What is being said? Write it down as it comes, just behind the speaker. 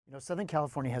You know, Southern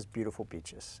California has beautiful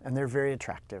beaches, and they're very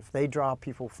attractive. They draw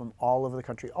people from all over the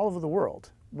country, all over the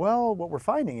world. Well, what we're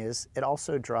finding is it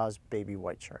also draws baby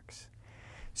white sharks.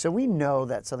 So we know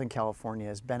that Southern California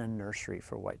has been a nursery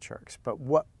for white sharks, but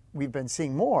what we've been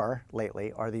seeing more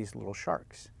lately are these little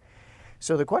sharks.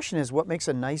 So the question is, what makes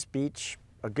a nice beach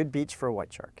a good beach for a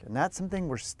white shark? And that's something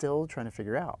we're still trying to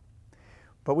figure out.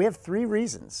 But we have 3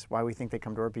 reasons why we think they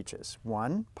come to our beaches.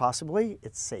 1, possibly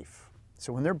it's safe.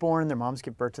 So when they're born, their moms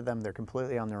give birth to them, they're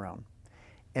completely on their own.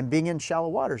 And being in shallow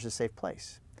water is a safe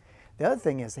place. The other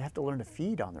thing is they have to learn to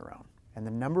feed on their own. And the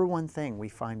number 1 thing we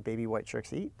find baby white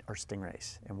sharks eat are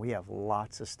stingrays. And we have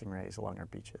lots of stingrays along our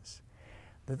beaches.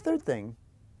 The third thing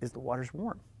is the water's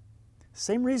warm.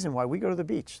 Same reason why we go to the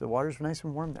beach. The water's nice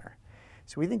and warm there.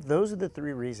 So we think those are the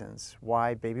 3 reasons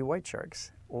why baby white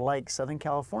sharks like Southern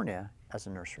California as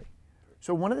a nursery.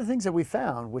 So one of the things that we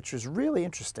found, which is really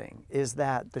interesting, is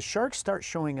that the sharks start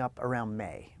showing up around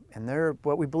May, and they're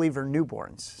what we believe are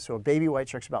newborns. So a baby white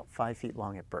shark's about 5 feet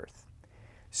long at birth.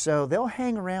 So they'll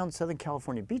hang around Southern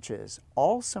California beaches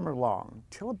all summer long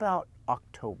till about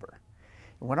October.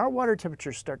 And when our water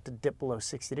temperatures start to dip below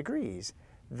 60 degrees,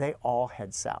 they all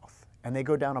head south, and they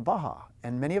go down to Baja,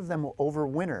 and many of them will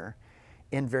overwinter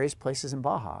in various places in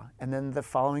Baja, and then the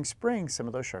following spring, some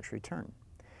of those sharks return.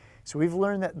 So we've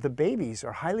learned that the babies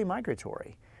are highly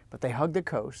migratory, but they hug the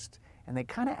coast and they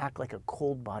kind of act like a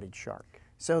cold-bodied shark.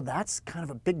 So that's kind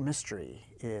of a big mystery,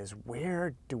 is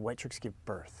where do white sharks give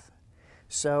birth?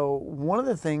 So one of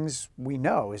the things we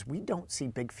know is we don't see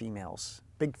big female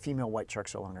white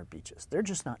sharks along our beaches. They're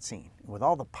just not seen. With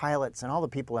all the pilots and all the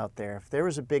people out there, if there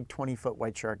was a big 20-foot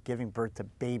white shark giving birth to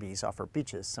babies off our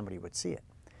beaches, somebody would see it.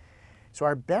 So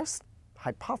our best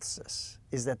hypothesis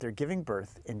is that they're giving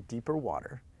birth in deeper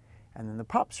water, and then the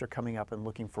pups are coming up and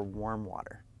looking for warm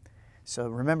water. So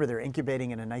remember, they're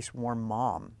incubating in a nice warm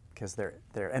mom because they're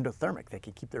endothermic. They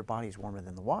can keep their bodies warmer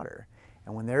than the water.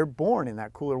 And when they're born in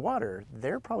that cooler water,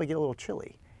 they're probably get a little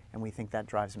chilly, and we think that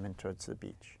drives them in towards the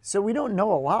beach. So we don't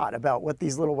know a lot about what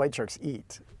these little white sharks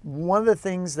eat. One of the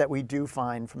things that we do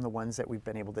find from the ones that we've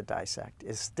been able to dissect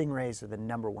is stingrays are the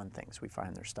number 1 things we find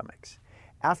in their stomachs.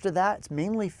 After that, it's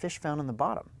mainly fish found on the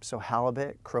bottom, so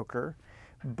halibut, croaker,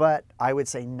 but I would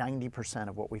say 90%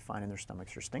 of what we find in their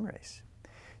stomachs are stingrays.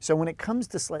 So when it comes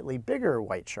to slightly bigger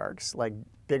white sharks, like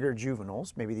bigger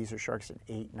juveniles, maybe these are sharks at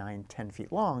 8, 9, 10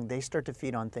 feet long, they start to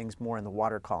feed on things more in the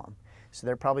water column. So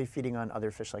they're probably feeding on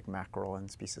other fish like mackerel and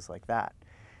species like that.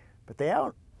 But they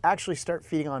don't actually start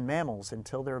feeding on mammals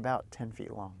until they're about 10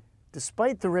 feet long.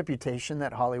 Despite the reputation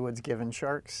that Hollywood's given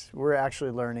sharks, we're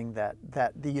actually learning that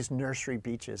these nursery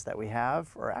beaches that we have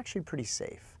are actually pretty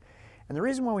safe. And the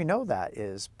reason why we know that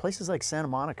is places like Santa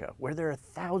Monica, where there are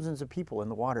thousands of people in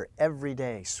the water every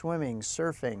day, swimming,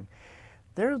 surfing,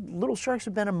 their little sharks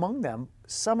have been among them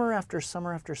summer after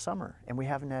summer after summer, and we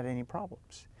haven't had any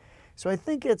problems. So I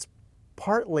think it's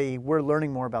partly we're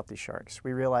learning more about these sharks.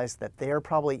 We realize that they are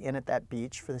probably in at that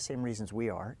beach for the same reasons we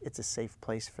are. It's a safe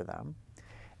place for them.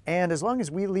 And as long as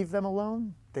we leave them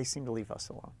alone, they seem to leave us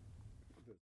alone.